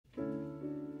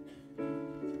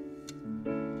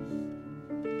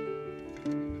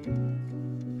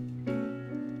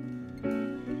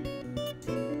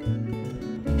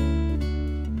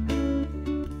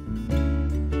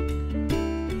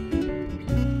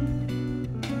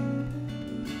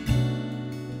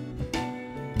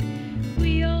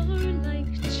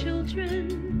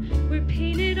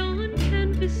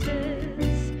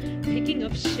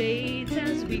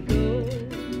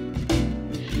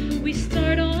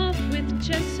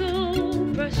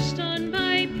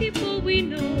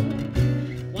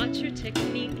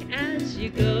technique as you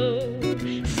go.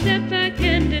 Step back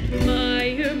and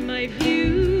admire my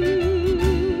view.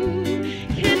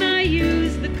 Can I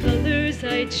use the colors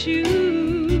I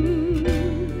choose?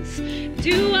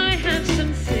 Do I have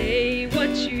some say what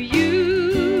you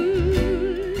use?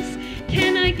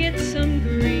 Can I get some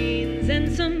greens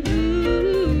and some blues?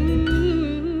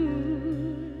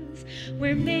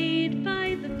 We're made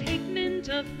by the pigment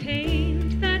of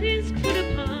paint that is put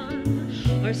upon.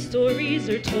 Our stories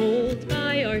are told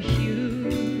by our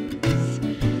hues.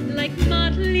 Like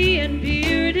Motley and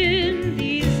Bearden,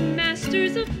 these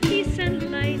masters of peace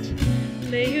and light,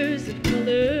 layers of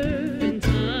color and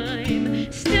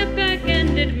time. Step back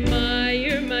and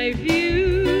admire my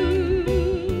view.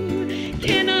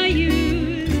 Can I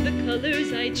use the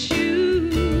colors I choose?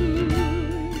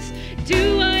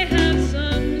 Do I have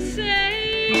some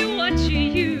say what you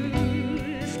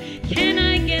use? Can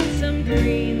I get some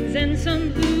greens and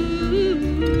some blues?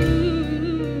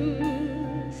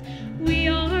 We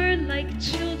are like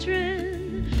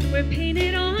children, we're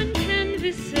painted on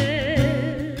canvases.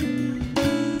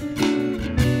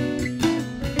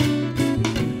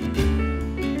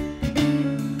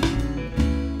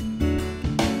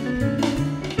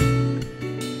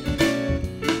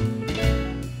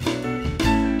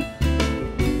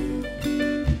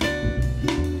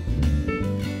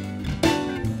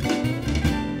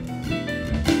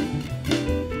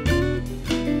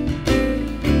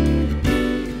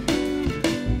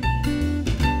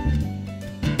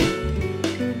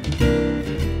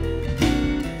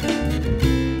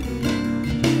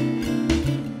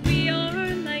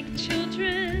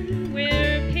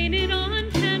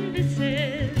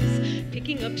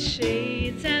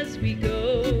 Shades as we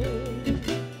go.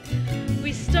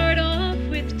 We start off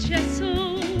with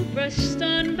gesso, brushed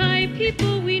on by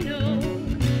people we know.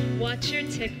 Watch your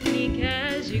technique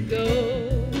as you go.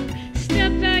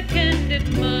 Step back and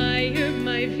admire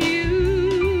my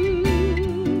view.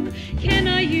 Can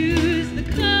I use the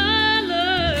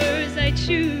colors I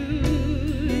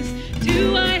choose?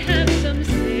 Do I have some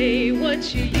say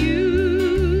what you use?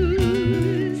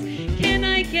 Can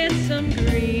I get some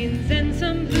greens and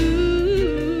some blues?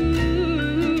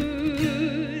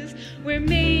 We're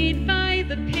made by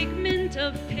the pigment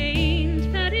of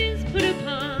paint that is put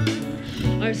upon.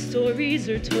 Our stories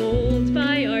are told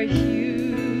by our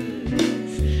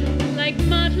hues. Like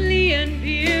Motley and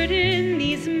Bearden,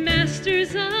 these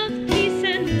masters of peace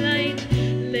and light,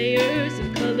 layers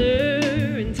of color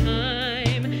and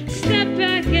time. Step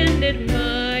back and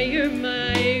admire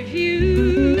my view.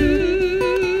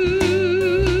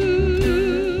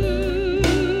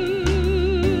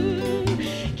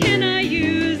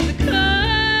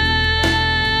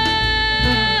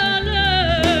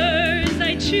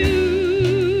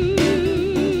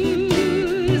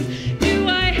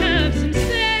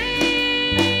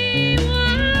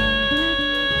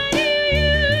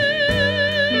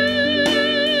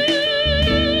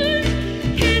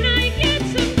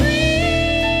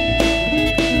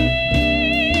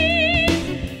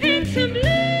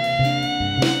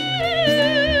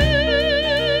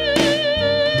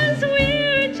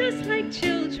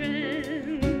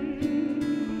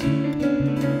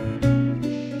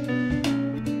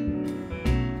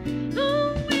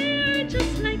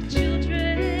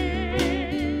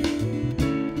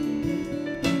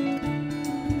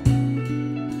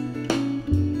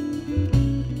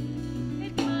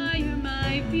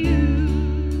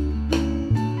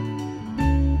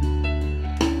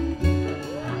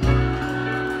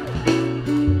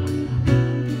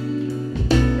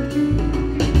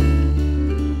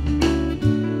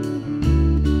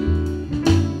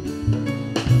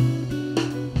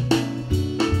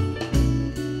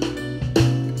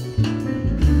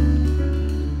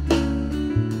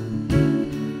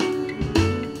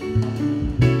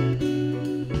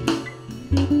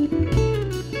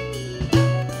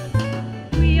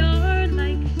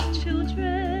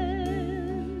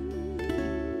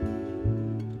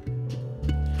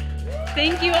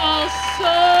 Thank you all so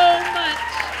much.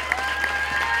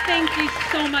 Thank you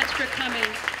so much for coming.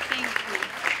 Thank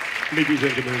you. Ladies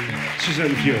and gentlemen,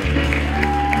 Suzanne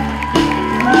Fiore.